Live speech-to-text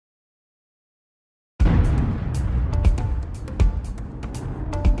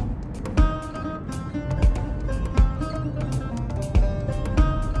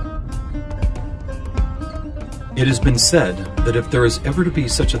It has been said that if there is ever to be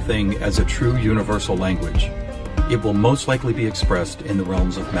such a thing as a true universal language, it will most likely be expressed in the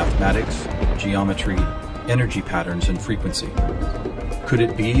realms of mathematics, geometry, energy patterns, and frequency. Could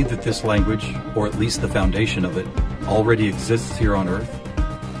it be that this language, or at least the foundation of it, already exists here on Earth?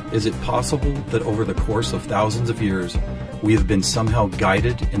 Is it possible that over the course of thousands of years, we have been somehow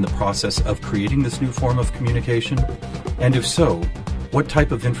guided in the process of creating this new form of communication? And if so, what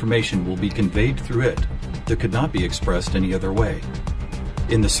type of information will be conveyed through it that could not be expressed any other way?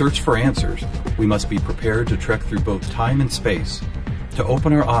 In the search for answers, we must be prepared to trek through both time and space, to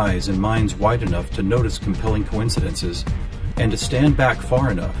open our eyes and minds wide enough to notice compelling coincidences, and to stand back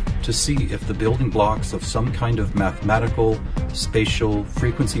far enough to see if the building blocks of some kind of mathematical, spatial,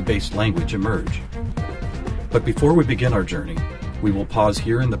 frequency-based language emerge. But before we begin our journey, we will pause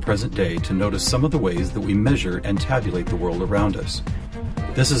here in the present day to notice some of the ways that we measure and tabulate the world around us.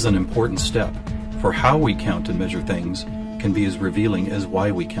 This is an important step, for how we count and measure things can be as revealing as why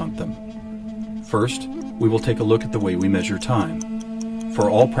we count them. First, we will take a look at the way we measure time. For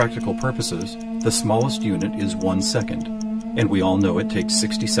all practical purposes, the smallest unit is 1 second, and we all know it takes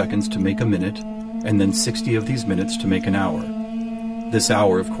 60 seconds to make a minute, and then 60 of these minutes to make an hour. This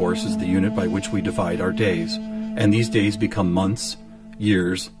hour, of course, is the unit by which we divide our days, and these days become months,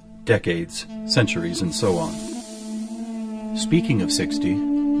 years, decades, centuries, and so on. Speaking of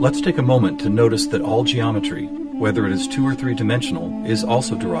 60, let's take a moment to notice that all geometry, whether it is 2 or 3 dimensional, is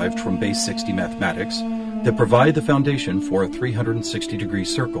also derived from base 60 mathematics that provide the foundation for a 360-degree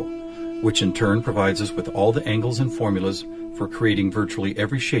circle, which in turn provides us with all the angles and formulas for creating virtually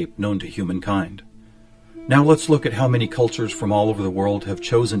every shape known to humankind. Now let's look at how many cultures from all over the world have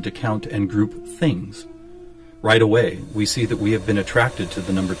chosen to count and group things. Right away, we see that we have been attracted to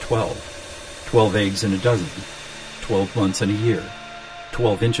the number 12. 12 eggs in a dozen, 12 months in a year,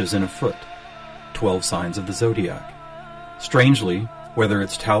 12 inches in a foot, 12 signs of the zodiac. Strangely, whether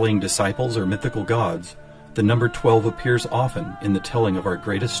it's tallying disciples or mythical gods, the number 12 appears often in the telling of our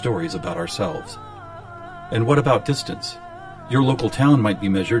greatest stories about ourselves. And what about distance? Your local town might be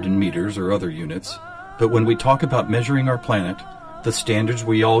measured in meters or other units, but when we talk about measuring our planet, the standards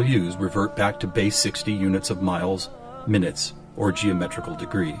we all use revert back to base 60 units of miles, minutes, or geometrical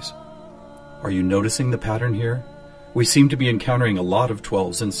degrees. Are you noticing the pattern here? We seem to be encountering a lot of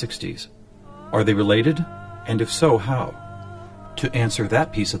 12s and 60s. Are they related? And if so, how? To answer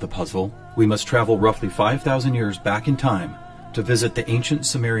that piece of the puzzle, we must travel roughly 5,000 years back in time to visit the ancient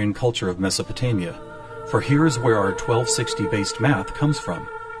Sumerian culture of Mesopotamia, for here is where our 1260-based math comes from.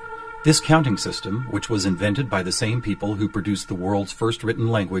 This counting system, which was invented by the same people who produced the world's first written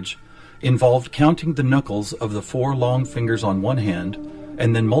language, involved counting the knuckles of the 4 long fingers on one hand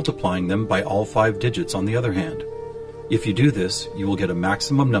and then multiplying them by all 5 digits on the other hand. If you do this, you will get a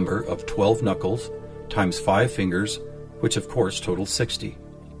maximum number of 12 knuckles times 5 fingers, which of course totals 60.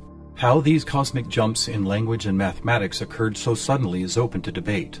 How these cosmic jumps in language and mathematics occurred so suddenly is open to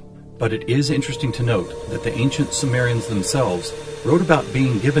debate, but it is interesting to note that the ancient Sumerians themselves wrote about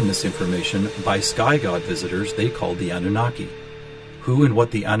being given this information by sky god visitors they called the Anunnaki. Who and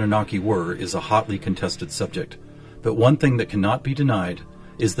what the Anunnaki were is a hotly contested subject, but one thing that cannot be denied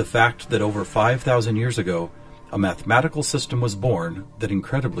is the fact that over 5,000 years ago, a mathematical system was born that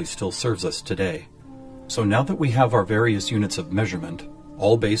incredibly still serves us today. So now that we have our various units of measurement,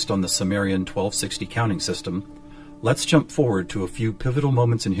 all based on the Sumerian 1260 counting system, let's jump forward to a few pivotal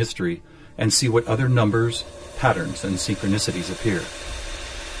moments in history and see what other numbers, patterns, and synchronicities appear.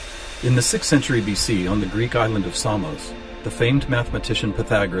 In the 6th century BC, on the Greek island of Samos, the famed mathematician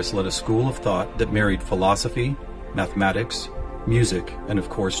Pythagoras led a school of thought that married philosophy, mathematics, music, and of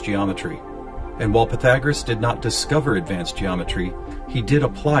course geometry. And while Pythagoras did not discover advanced geometry, he did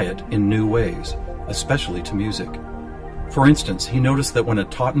apply it in new ways, especially to music. For instance, he noticed that when a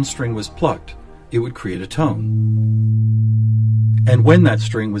tauten string was plucked, it would create a tone. And when that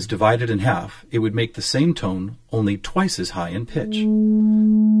string was divided in half, it would make the same tone, only twice as high in pitch.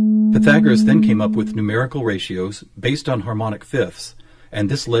 Pythagoras then came up with numerical ratios based on harmonic fifths, and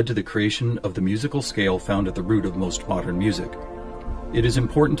this led to the creation of the musical scale found at the root of most modern music. It is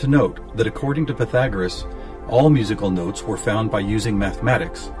important to note that according to Pythagoras, all musical notes were found by using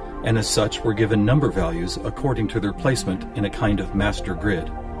mathematics, and as such were given number values according to their placement in a kind of master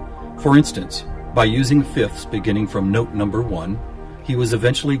grid. For instance, by using fifths beginning from note number 1, he was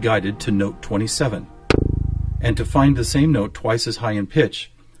eventually guided to note 27. And to find the same note twice as high in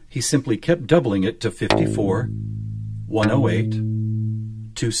pitch, he simply kept doubling it to 54, 108,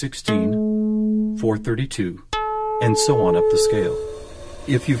 216, 432, and so on up the scale.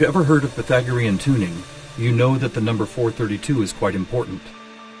 If you've ever heard of Pythagorean tuning, you know that the number 432 is quite important.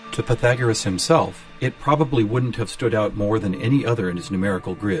 To Pythagoras himself, It probably wouldn't have stood out more than any other in his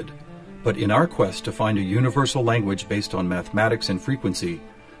numerical grid, but in our quest to find a universal language based on mathematics and frequency,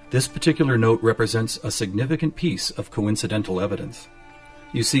 this particular note represents a significant piece of coincidental evidence.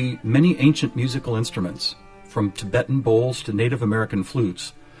 You see, many ancient musical instruments, from Tibetan bowls to Native American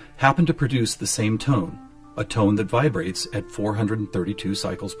flutes, happen to produce the same tone, a tone that vibrates at 432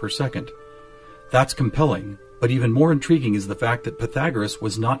 cycles per second. That's compelling, but even more intriguing is the fact that Pythagoras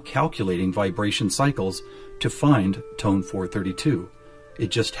was not calculating vibration cycles to find tone 432. It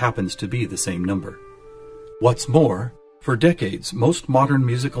just happens to be the same number. What's more, for decades, most modern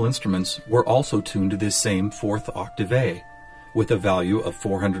musical instruments were also tuned to this same fourth octave A, with a value of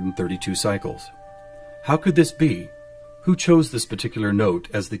 432 cycles. How could this be? Who chose this particular note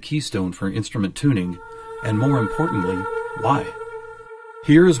as the keystone for instrument tuning, and more importantly, why?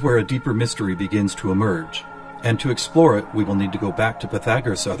 Here is where a deeper mystery begins to emerge, and to explore it we will need to go back to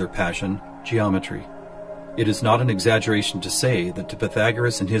Pythagoras' other passion, geometry. It is not an exaggeration to say that to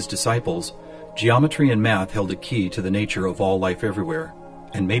Pythagoras and his disciples, geometry and math held a key to the nature of all life everywhere,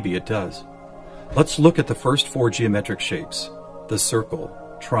 and maybe it does. Let's look at the first four geometric shapes, the circle,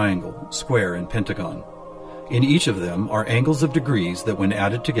 triangle, square, and pentagon. In each of them are angles of degrees that, when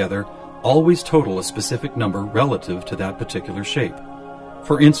added together, always total a specific number relative to that particular shape.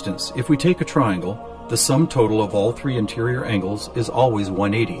 For instance, if we take a triangle, the sum total of all three interior angles is always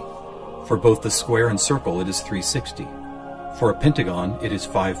 180. For both the square and circle, it is 360. For a pentagon, it is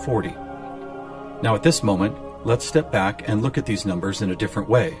 540. Now at this moment, let's step back and look at these numbers in a different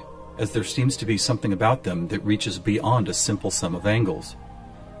way, as there seems to be something about them that reaches beyond a simple sum of angles.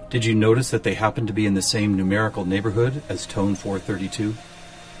 Did you notice that they happen to be in the same numerical neighborhood as tone 432?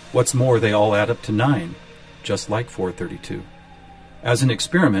 What's more, they all add up to 9, just like 432. As an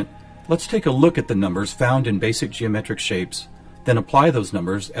experiment, let's take a look at the numbers found in basic geometric shapes, then apply those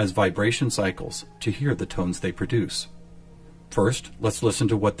numbers as vibration cycles to hear the tones they produce. First, let's listen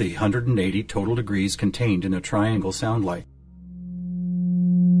to what the 180 total degrees contained in a triangle sound like.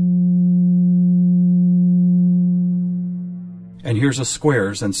 And here's a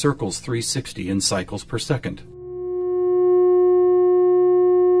squares and circles 360 in cycles per second.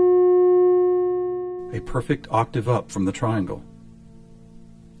 A perfect octave up from the triangle.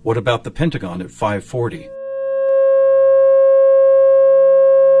 What about the pentagon at 540?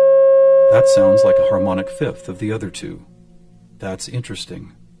 That sounds like a harmonic fifth of the other two. That's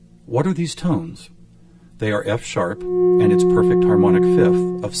interesting. What are these tones? They are F sharp and its perfect harmonic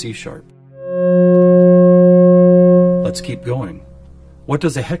fifth of C sharp. Let's keep going. What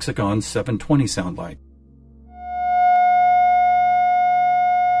does a hexagon 720 sound like?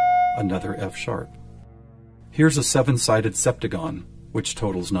 Another F sharp. Here's a 7-sided septagon, which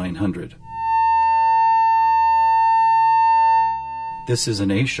totals 900. This is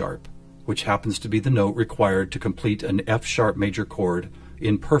an A sharp, which happens to be the note required to complete an F sharp major chord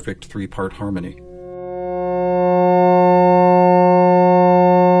in perfect three-part harmony.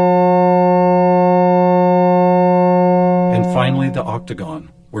 And finally the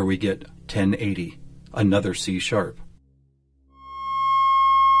octagon, where we get 1080, another C sharp.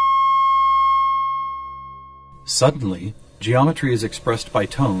 Suddenly, geometry is expressed by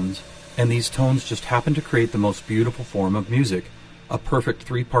tones, and these tones just happen to create the most beautiful form of music, a perfect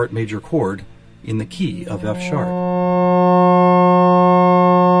three-part major chord in the key of F sharp.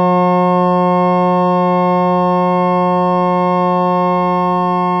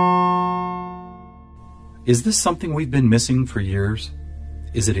 Is this something we've been missing for years?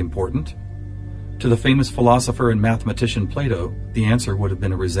 Is it important? To the famous philosopher and mathematician Plato, the answer would have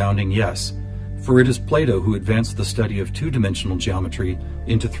been a resounding yes, for it is Plato who advanced the study of two-dimensional geometry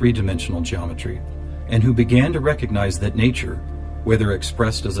into three-dimensional geometry, and who began to recognize that nature, whether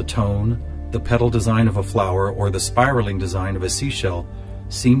expressed as a tone, the petal design of a flower, or the spiraling design of a seashell,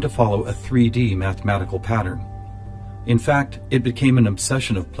 seemed to follow a 3D mathematical pattern. In fact, it became an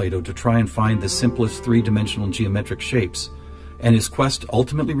obsession of Plato to try and find the simplest three-dimensional geometric shapes, and his quest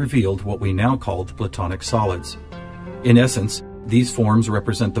ultimately revealed what we now call the Platonic solids. In essence, these forms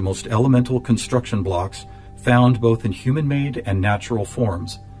represent the most elemental construction blocks found both in human-made and natural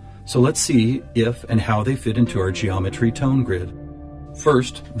forms. So let's see if and how they fit into our geometry tone grid.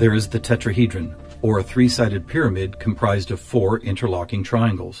 First, there is the tetrahedron, or a three-sided pyramid comprised of 4 interlocking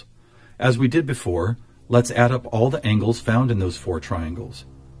triangles. As we did before, let's add up all the angles found in those 4 triangles.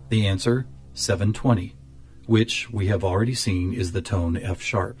 The answer, 720, which we have already seen is the tone F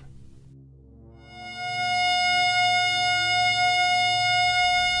sharp.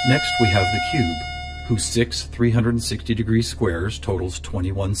 Next we have the cube, whose 6 360-degree squares totals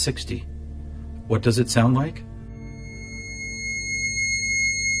 2160. What does it sound like?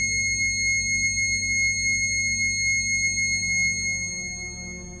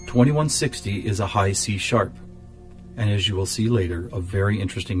 2160 is a high C sharp, and as you will see later, a very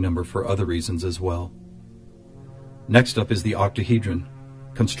interesting number for other reasons as well. Next up is the octahedron.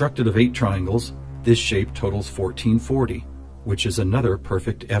 Constructed of 8 triangles, this shape totals 1440, which is another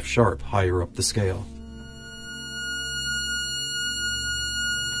perfect F sharp higher up the scale.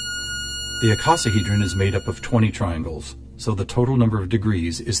 The icosahedron is made up of 20 triangles, so the total number of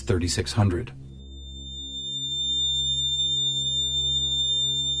degrees is 3600.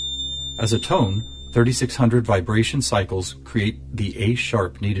 As a tone, 3600 vibration cycles create the A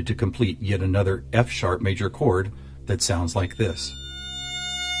sharp needed to complete yet another F sharp major chord that sounds like this.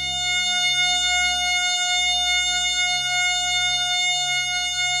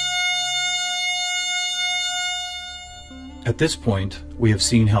 At this point, we have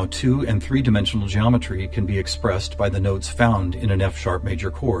seen how 2- and 3-dimensional geometry can be expressed by the notes found in an F sharp major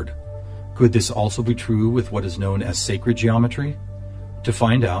chord. Could this also be true with what is known as sacred geometry? To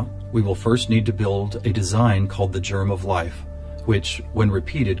find out, we will first need to build a design called the germ of life, which, when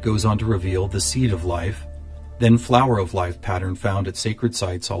repeated, goes on to reveal the seed of life, then flower of life pattern found at sacred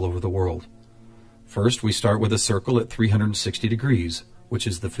sites all over the world. First, we start with a circle at 360 degrees, which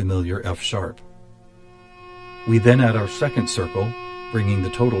is the familiar F sharp. We then add our second circle, bringing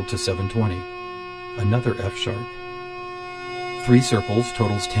the total to 720, another F sharp. 3 circles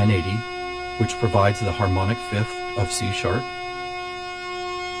totals 1080, which provides the harmonic fifth of C sharp.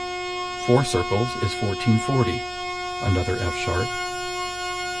 4 circles is 1440, another F sharp.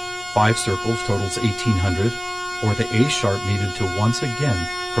 5 circles totals 1800, or the A sharp needed to once again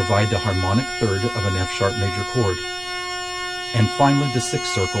provide the harmonic third of an F sharp major chord. And finally the 6th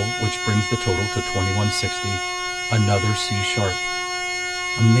circle, which brings the total to 2160, another C sharp.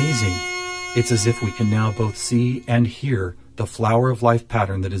 Amazing! It's as if we can now both see and hear the flower of life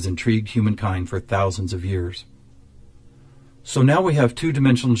pattern that has intrigued humankind for thousands of years. So now we have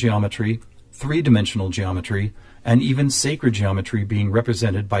 2-dimensional geometry, 3-dimensional geometry, and even sacred geometry being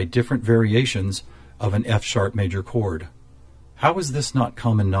represented by different variations of an F sharp major chord. How is this not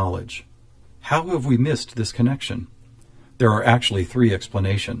common knowledge? How have we missed this connection? There are actually 3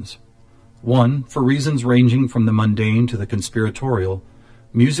 explanations. 1, for reasons ranging from the mundane to the conspiratorial,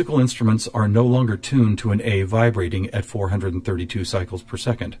 musical instruments are no longer tuned to an A vibrating at 432 cycles per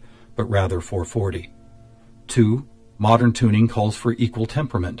second, but rather 440. 2, modern tuning calls for equal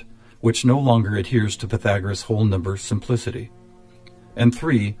temperament, which no longer adheres to Pythagoras' whole number simplicity. And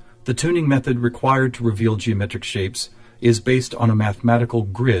 3, the tuning method required to reveal geometric shapes is based on a mathematical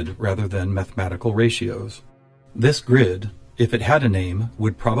grid rather than mathematical ratios. This grid, if it had a name,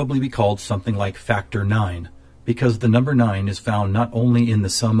 would probably be called something like factor 9, because the number 9 is found not only in the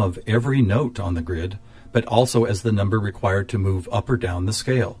sum of every note on the grid, but also as the number required to move up or down the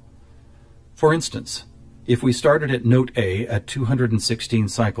scale. For instance, if we started at note A at 216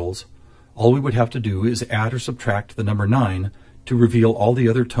 cycles, all we would have to do is add or subtract the number 9 to reveal all the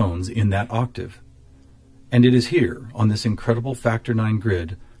other tones in that octave. And it is here, on this incredible factor 9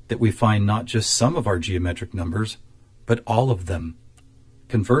 grid, that we find not just some of our geometric numbers, but all of them.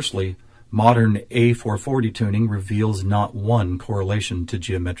 Conversely, modern A440 tuning reveals not one correlation to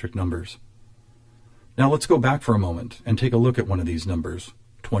geometric numbers. Now let's go back for a moment and take a look at one of these numbers,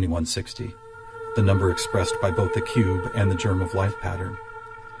 2160. The number expressed by both the cube and the germ of life pattern.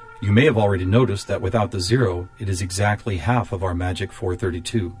 You may have already noticed that without the 0, it is exactly half of our magic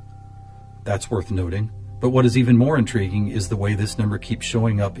 432. That's worth noting, but what is even more intriguing is the way this number keeps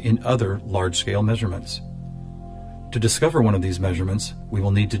showing up in other large-scale measurements. To discover one of these measurements, we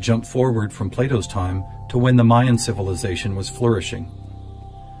will need to jump forward from Plato's time to when the Mayan civilization was flourishing.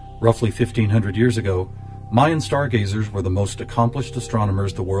 Roughly 1500 years ago, Mayan stargazers were the most accomplished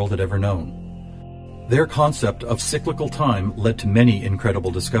astronomers the world had ever known. Their concept of cyclical time led to many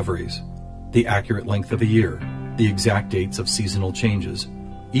incredible discoveries. The accurate length of a year, the exact dates of seasonal changes,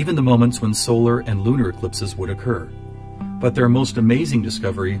 even the moments when solar and lunar eclipses would occur. But their most amazing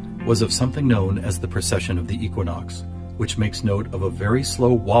discovery was of something known as the precession of the equinox, which makes note of a very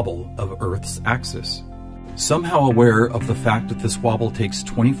slow wobble of Earth's axis. Somehow aware of the fact that this wobble takes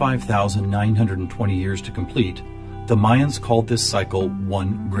 25,920 years to complete, the Mayans called this cycle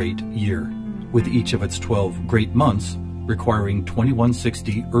one great year, with each of its 12 great months requiring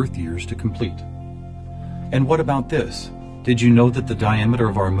 2160 Earth years to complete. And what about this? Did you know that the diameter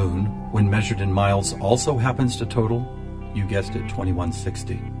of our moon, when measured in miles, also happens to total, you guessed it,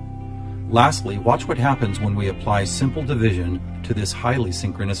 2160? Lastly, watch what happens when we apply simple division to this highly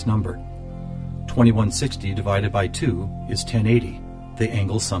synchronous number. 2160 divided by 2 is 1080, the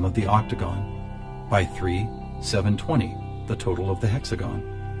angle sum of the octagon. By 3, 720, the total of the hexagon.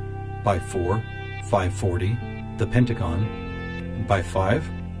 By 4, 540, the pentagon. By 5,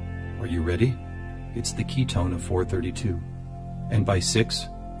 Are you ready? It's the ketone of 432. And by 6,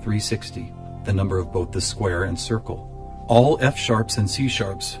 360, the number of both the square and circle. All F-sharps and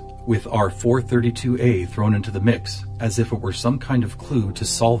C-sharps, with our 432A thrown into the mix, as if it were some kind of clue to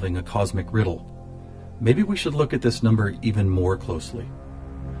solving a cosmic riddle. Maybe we should look at this number even more closely.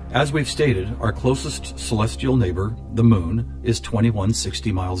 As we've stated, our closest celestial neighbor, the Moon, is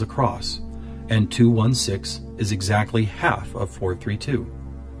 2160 miles across, and 216 is exactly half of 432.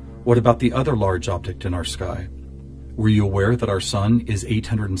 What about the other large object in our sky? Were you aware that our Sun is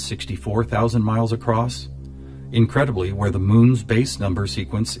 864,000 miles across? Incredibly, where the Moon's base number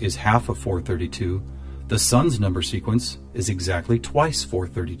sequence is half of 432, the Sun's number sequence is exactly twice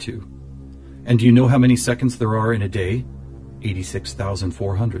 432. And do you know how many seconds there are in a day?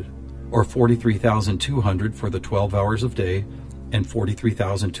 86,400, or 43,200 for the 12 hours of day, and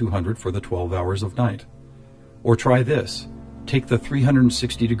 43,200 for the 12 hours of night. Or try this. Take the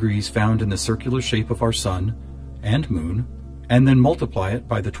 360 degrees found in the circular shape of our Sun and Moon, and then multiply it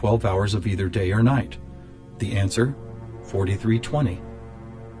by the 12 hours of either day or night. The answer, 4320.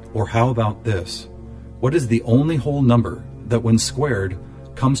 Or how about this? What is the only whole number that when squared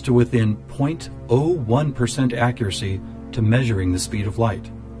comes to within 0.01% accuracy to measuring the speed of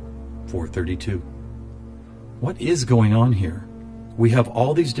light? 432. What is going on here? We have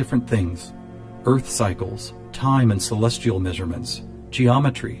all these different things: Earth cycles, time and celestial measurements,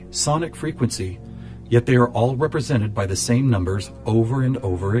 geometry, sonic frequency, yet they are all represented by the same numbers over and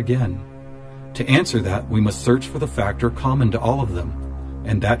over again. To answer that, we must search for the factor common to all of them,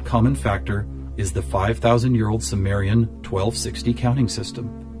 and that common factor is the 5,000-year-old Sumerian 1260 counting system.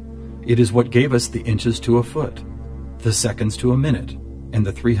 It is what gave us the inches to a foot, the seconds to a minute, and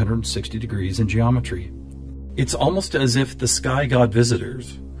the 360 degrees in geometry. It's almost as if the sky god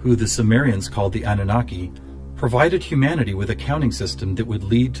visitors, who the Sumerians called the Anunnaki, provided humanity with a counting system that would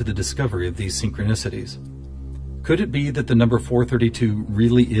lead to the discovery of these synchronicities. Could it be that the number 432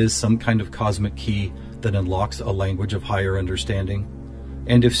 really is some kind of cosmic key that unlocks a language of higher understanding?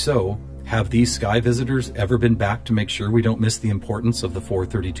 And if so, have these sky visitors ever been back to make sure we don't miss the importance of the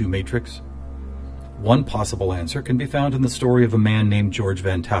 432 matrix? One possible answer can be found in the story of a man named George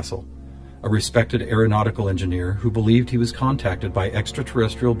Van Tassel, a respected aeronautical engineer who believed he was contacted by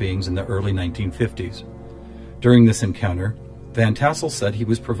extraterrestrial beings in the early 1950s. During this encounter, Van Tassel said he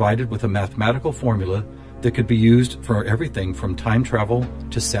was provided with a mathematical formula that could be used for everything from time travel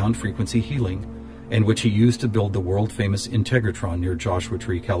to sound frequency healing, and which he used to build the world-famous Integratron near Joshua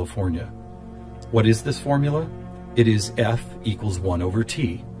Tree, California. What is this formula? It is F equals 1 over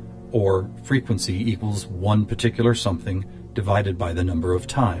T, or frequency equals one particular something divided by the number of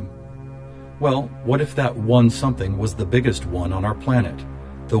time. Well, what if that one something was the biggest one on our planet,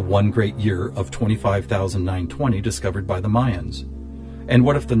 the one great year of 25,920 discovered by the Mayans? And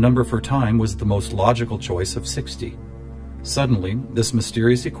what if the number for time was the most logical choice of 60? Suddenly, this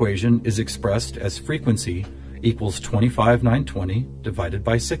mysterious equation is expressed as frequency equals 25,920 divided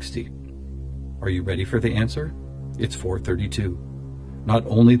by 60. Are you ready for the answer? It's 432. Not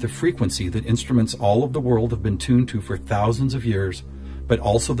only the frequency that instruments all of the world have been tuned to for thousands of years, but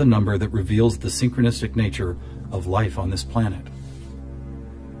also the number that reveals the synchronistic nature of life on this planet.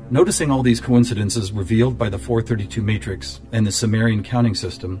 Noticing all these coincidences revealed by the 432 matrix and the Sumerian counting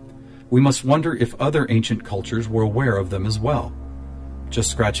system, we must wonder if other ancient cultures were aware of them as well.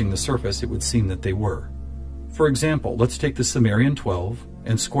 Just scratching the surface, it would seem that they were. For example, let's take the Sumerian 12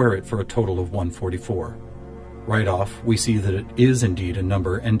 and square it for a total of 144. Right off, we see that it is indeed a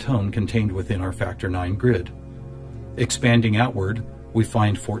number and tone contained within our factor 9 grid. Expanding outward, we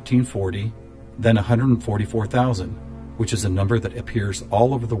find 1440, then 144,000, which is a number that appears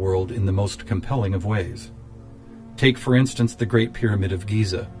all over the world in the most compelling of ways. Take, for instance, the Great Pyramid of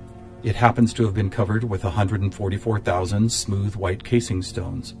Giza. It happens to have been covered with 144,000 smooth white casing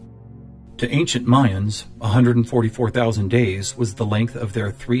stones. To ancient Mayans, 144,000 days was the length of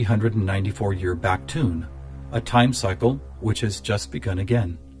their 394-year back tune, a time cycle which has just begun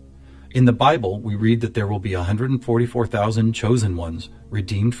again. In the Bible, we read that there will be 144,000 chosen ones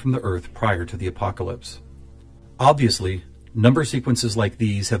redeemed from the earth prior to the apocalypse. Obviously, number sequences like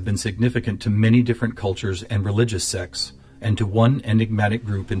these have been significant to many different cultures and religious sects, and to one enigmatic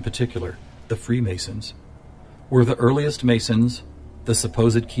group in particular, the Freemasons. Were the earliest Masons, the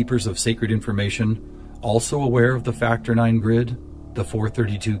supposed keepers of sacred information, also aware of the factor 9 grid, the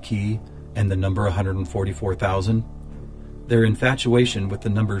 432 key, and the number 144,000? Their infatuation with the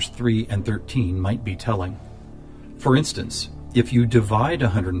numbers 3 and 13 might be telling. For instance, if you divide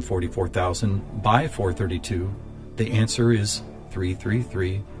 144,000 by 432, the answer is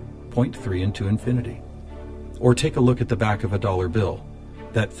 333.3 into infinity. Or take a look at the back of a dollar bill.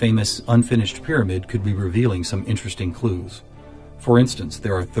 That famous unfinished pyramid could be revealing some interesting clues. For instance,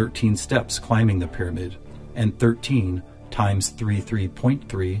 there are 13 steps climbing the pyramid, and 13 times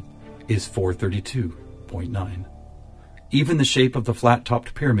 33.3 is 432.9. Even the shape of the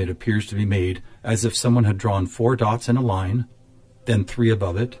flat-topped pyramid appears to be made as if someone had drawn 4 dots in a line, then 3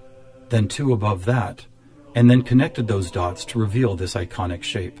 above it, then 2 above that, and then connected those dots to reveal this iconic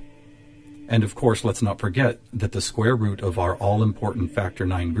shape. And of course, let's not forget that the square root of our all-important factor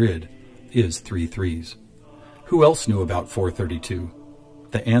 9 grid is 3 3s. Who else knew about 432?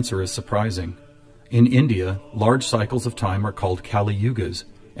 The answer is surprising. In India, large cycles of time are called Kali Yugas,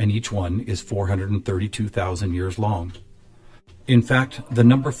 and each one is 432,000 years long. In fact, the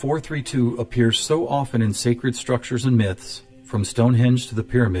number 432 appears so often in sacred structures and myths, from Stonehenge to the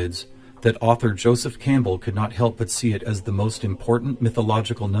pyramids, that author Joseph Campbell could not help but see it as the most important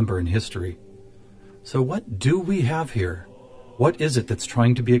mythological number in history. So what do we have here? What is it that's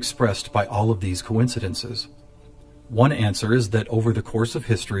trying to be expressed by all of these coincidences? One answer is that over the course of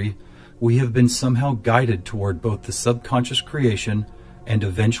history, we have been somehow guided toward both the subconscious creation and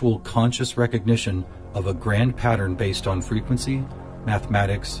eventual conscious recognition of a grand pattern based on frequency,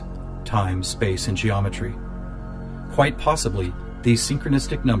 mathematics, time, space, and geometry. Quite possibly, these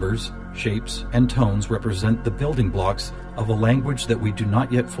synchronistic numbers, shapes, and tones represent the building blocks of a language that we do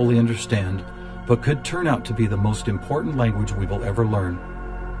not yet fully understand, but could turn out to be the most important language we will ever learn.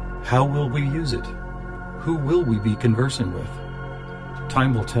 How will we use it? Who will we be conversing with?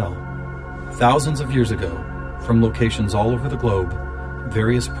 Time will tell. Thousands of years ago, from locations all over the globe,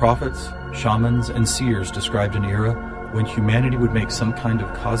 various prophets, shamans, and seers described an era when humanity would make some kind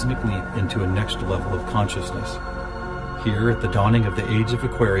of cosmic leap into a next level of consciousness. Here, at the dawning of the age of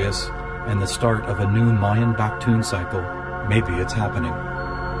Aquarius and the start of a new Mayan Baktun cycle, maybe it's happening.